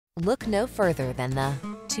Look no further than the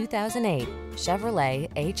 2008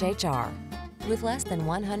 Chevrolet HHR. With less than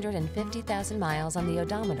 150,000 miles on the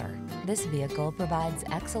odometer, this vehicle provides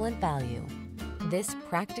excellent value. This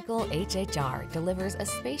practical HHR delivers a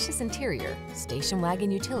spacious interior, station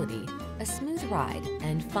wagon utility, a smooth ride,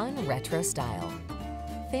 and fun retro style.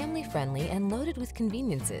 Family-friendly and loaded with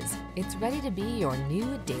conveniences, it's ready to be your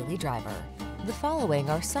new daily driver. The following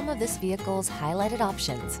are some of this vehicle's highlighted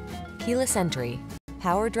options: keyless entry,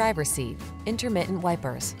 power driver seat, intermittent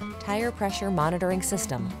wipers, tire pressure monitoring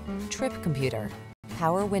system, trip computer,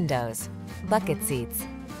 power windows, bucket seats,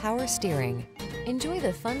 power steering. Enjoy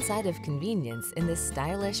the fun side of convenience in this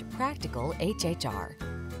stylish, practical HHR.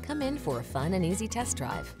 Come in for a fun and easy test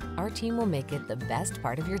drive. Our team will make it the best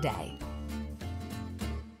part of your day.